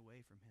and turn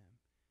away from him,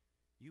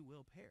 you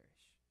will perish.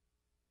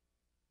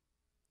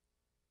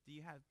 Do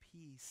you have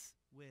peace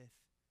with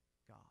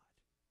God?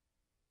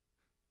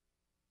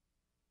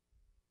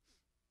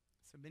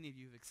 So many of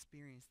you have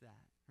experienced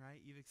that,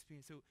 right? You've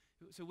experienced.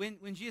 So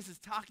when Jesus is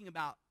talking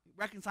about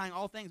reconciling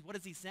all things, what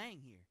is he saying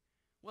here?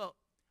 Well,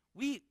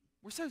 we're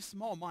so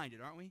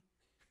small-minded, aren't we?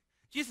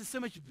 Jesus is so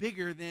much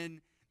bigger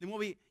than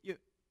what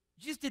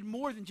Jesus did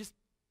more than just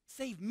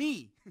save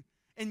me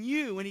and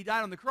you when he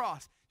died on the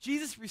cross.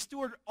 Jesus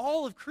restored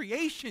all of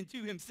creation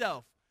to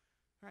himself.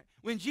 Right?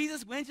 When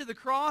Jesus went to the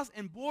cross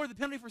and bore the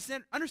penalty for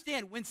sin,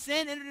 understand, when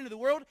sin entered into the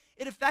world,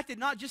 it affected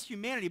not just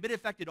humanity, but it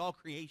affected all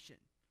creation.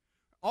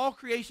 All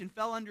creation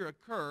fell under a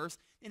curse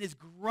and is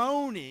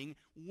groaning,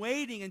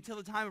 waiting until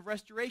the time of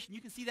restoration. You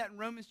can see that in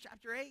Romans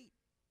chapter 8.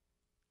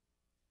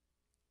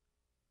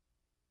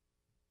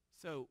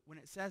 So when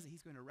it says that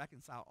he's going to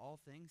reconcile all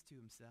things to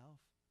himself,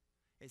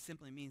 it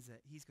simply means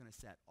that he's going to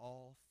set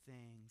all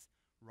things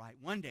right.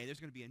 One day there's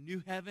going to be a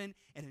new heaven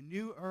and a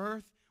new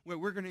earth where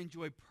we're going to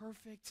enjoy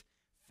perfect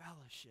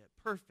fellowship,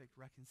 perfect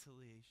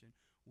reconciliation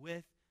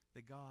with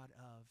the God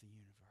of the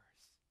universe.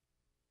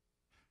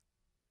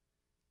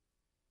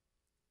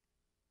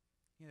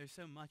 You know, there's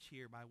so much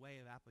here by way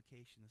of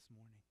application this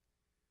morning.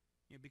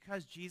 You know,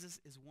 because Jesus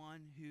is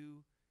one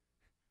who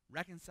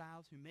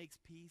reconciles, who makes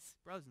peace,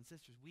 brothers and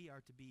sisters, we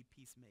are to be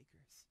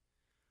peacemakers.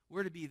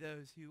 we're to be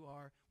those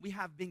we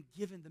have been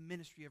given the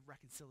ministry of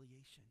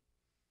reconciliation.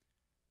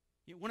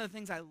 You know, one of the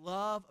things I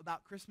love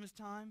about Christmas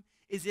time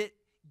is it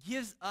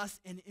gives us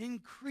an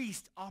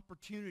increased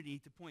opportunity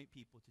to point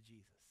people to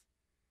Jesus.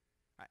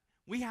 Right?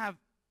 We have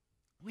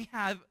week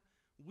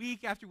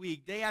after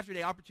week, day after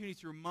day, opportunities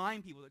to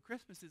remind people that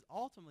Christmas is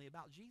ultimately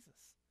about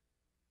Jesus.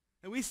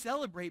 And we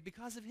celebrate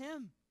because of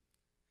him,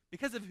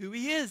 because of who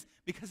he is,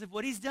 because of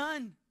what he's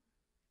done.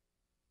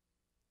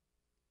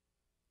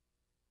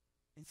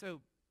 And so,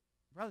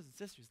 brothers and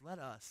sisters, let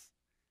us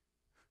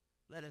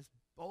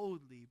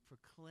boldly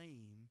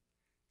proclaim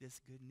this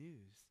good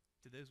news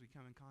to those we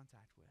come in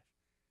contact with.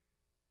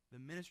 The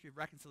ministry of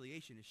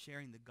reconciliation is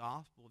sharing the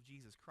gospel of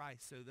Jesus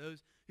Christ so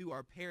those who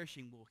are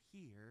perishing will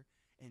hear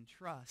and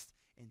trust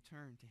and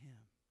turn to him.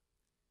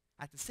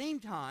 At the same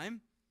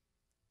time,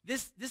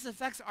 this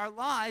affects our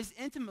lives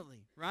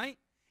intimately, right?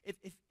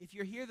 If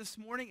you're here this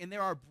morning and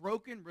there are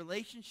broken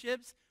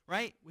relationships,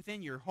 right,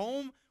 within your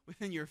home,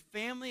 within your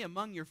family,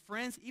 among your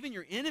friends, even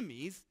your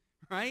enemies,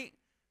 right?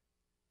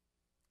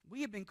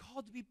 We have been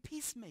called to be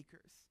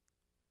peacemakers.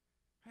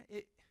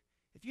 Right?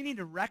 If you need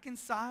to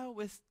reconcile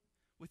with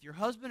your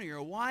husband or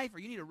your wife, or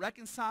you need to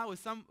reconcile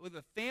with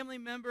a family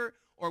member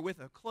or with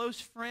a close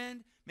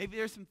friend, maybe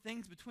there's some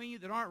things between you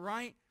that aren't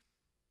right.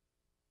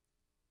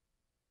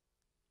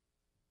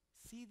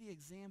 See the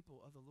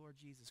example of the Lord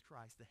Jesus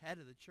Christ, the head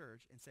of the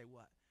church, and say,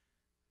 what?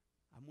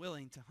 I'm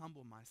willing to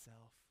humble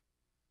myself.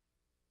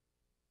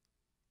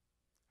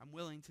 I'm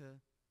willing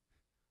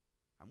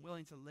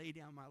to lay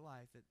down my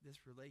life that this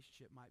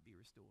relationship might be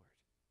restored.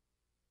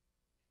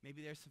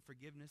 Maybe there's some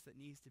forgiveness that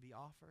needs to be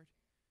offered.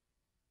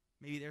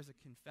 Maybe there's a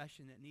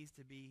confession that needs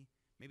to be,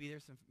 maybe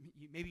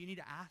you need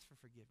to ask for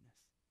forgiveness.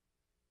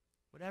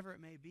 Whatever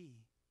it may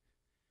be,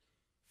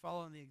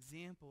 following the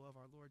example of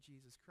our Lord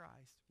Jesus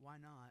Christ, why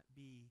not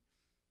be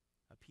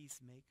a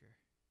peacemaker?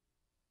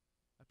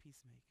 A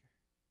peacemaker.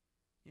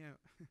 You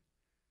know,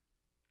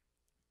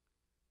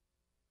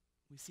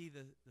 we see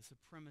the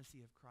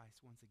supremacy of Christ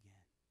once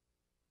again.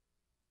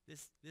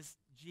 This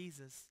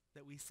Jesus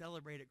that we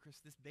celebrate at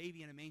Christmas, this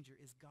baby in a manger,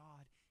 is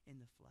God in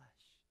the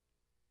flesh.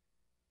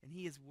 And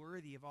he is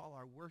worthy of all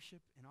our worship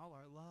and all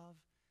our love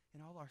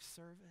and all our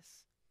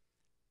service.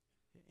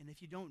 And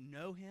if you don't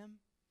know him,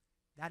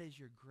 that is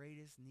your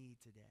greatest need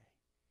today.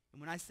 And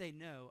when I say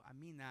know, I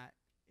mean that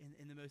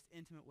in the most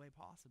intimate way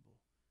possible.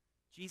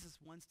 Jesus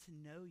wants to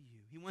know you.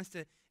 He wants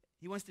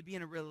to be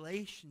in a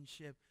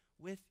relationship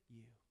with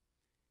you.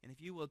 And if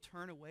you will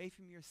turn away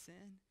from your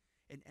sin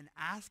and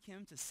ask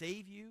him to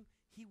save you,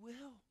 he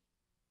will.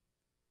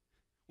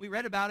 We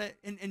read about it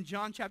in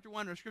John chapter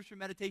 1, our scripture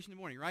meditation in the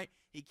morning, right?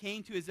 He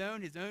came to his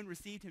own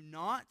received him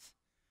not.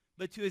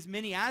 But to as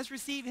many as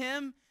receive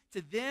him,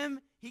 to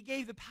them he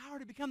gave the power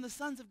to become the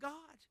sons of God.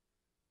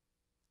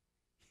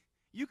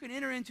 You can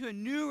enter into a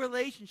new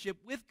relationship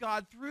with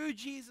God through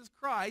Jesus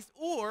Christ,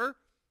 or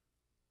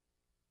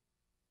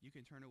you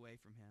can turn away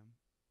from him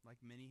like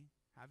many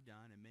have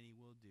done and many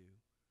will do.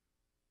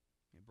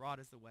 And broad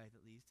is the way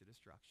that leads to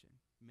destruction.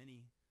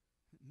 Many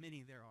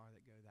there are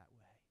that go that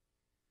way.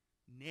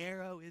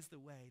 Narrow is the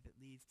way that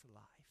leads to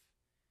life,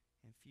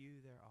 and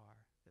few there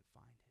are that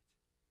find it.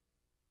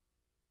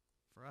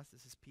 For us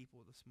as his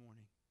people this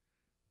morning,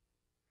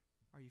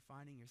 are you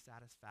finding your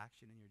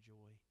satisfaction and your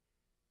joy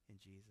in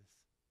Jesus?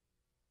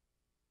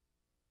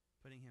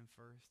 Putting him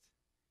first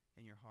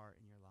in your heart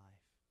and your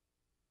life.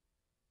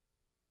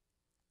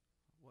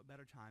 What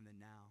better time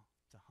than now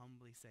to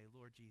humbly say,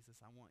 Lord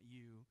Jesus, I want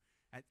you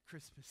at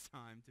Christmas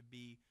time to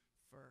be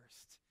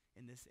first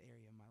in this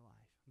area of my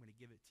life. I'm going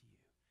to give it to you.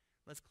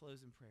 Let's close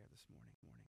in prayer this morning.